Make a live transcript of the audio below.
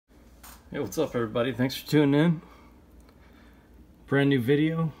Hey, what's up everybody? Thanks for tuning in. Brand new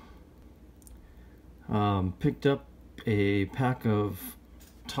video. Picked up a pack of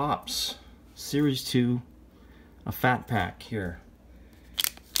Topps Series 2, a fat pack here.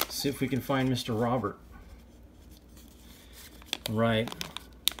 See if we can find Mr. Robert. Right.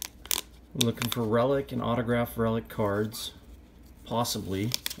 Looking for relic and autograph relic cards,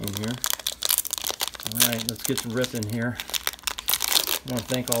 possibly in here. Alright, let's get to ripping here. I want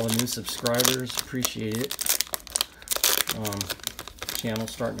to thank all the new subscribers. Appreciate it. Channel's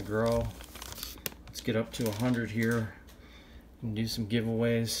starting to grow. Let's get up to 100 here and do some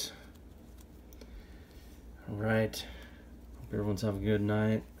giveaways. Alright. Hope everyone's having a good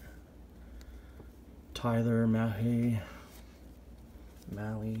night. Tyler, Mahi,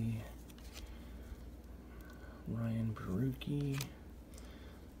 Mally, Ryan Baruki.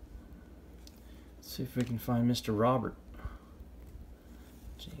 Let's see if we can find Mr. Robert.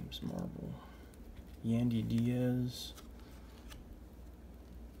 James Marble, Yandy Diaz,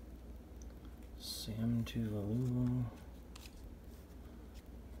 Sam Tuvalu,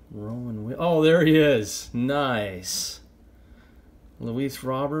 Rowan. Oh, there he is. Nice. Luis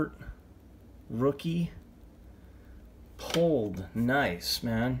Robert, rookie. Pulled. Nice,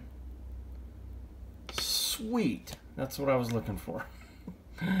 man. Sweet. That's what I was looking for.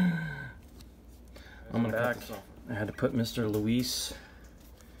 I'm gonna cut this off. I had to put Mr. Luis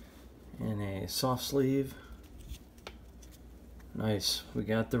in a soft sleeve. Nice. We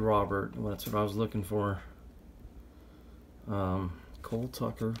got the Robert. Well, that's what I was looking for. Cole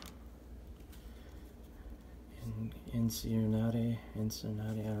Tucker. Cincinnati. Can't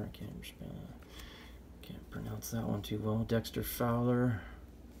pronounce that one too well. Dexter Fowler.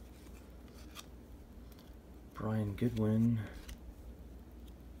 Brian Goodwin.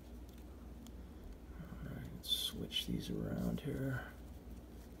 Alright, let's switch these around here.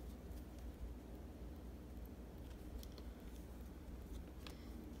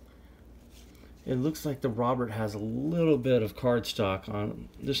 It looks like the Robert has a little bit of cardstock on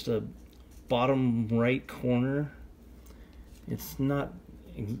just the bottom right corner. It's not,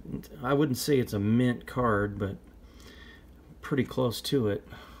 I wouldn't say it's a mint card, but pretty close to it.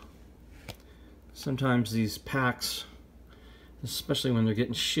 Sometimes these packs, especially when they're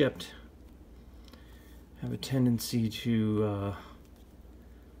getting shipped, have a tendency to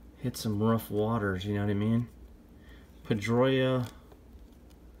hit some rough waters, you know what I mean? Pedroia,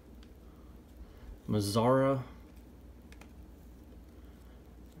 Mazzara,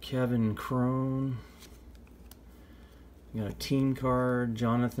 Kevin Crone. You got a team card,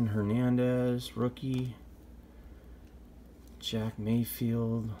 Jonathan Hernandez, rookie, Jack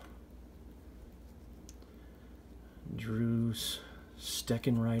Mayfield, Drew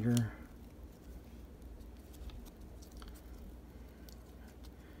Steckenrider,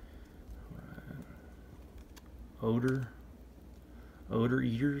 Odor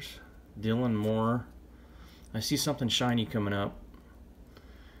Eaters, Dylan Moore. I see something shiny coming up.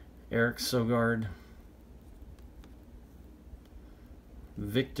 Eric Sogard,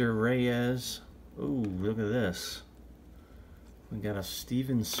 Victor Reyes. Ooh, look at this. We got a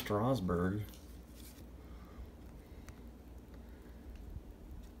Steven Strasburg.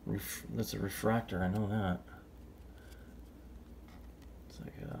 That's a refractor, I know that. It's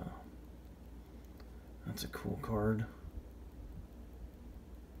like that's a cool card.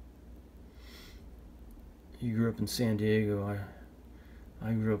 You grew up in San Diego.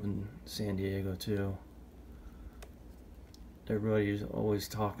 I grew up in San Diego too. Everybody's always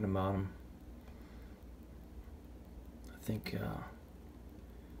talking about him. I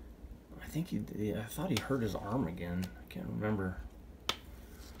thought he hurt his arm again. I can't remember.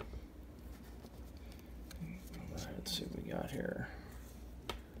 Alright, let's see what we got here.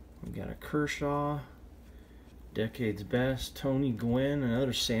 We got a Kershaw, Decade's Best, Tony Gwynn,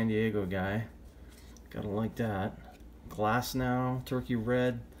 another San Diego guy. Gotta like that. Glass Now, Turkey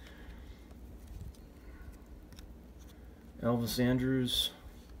Red, Elvis Andrews,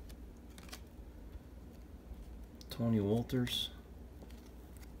 Tony Walters,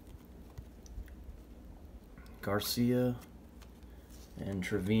 Garcia, and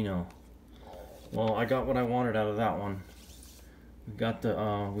Trevino. Well, I got what I wanted out of that one. We got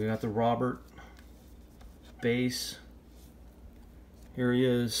the Robert base. Here he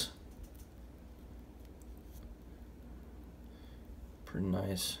is. Pretty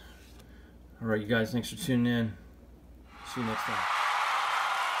nice. Alright, you guys, thanks for tuning in. See you next time.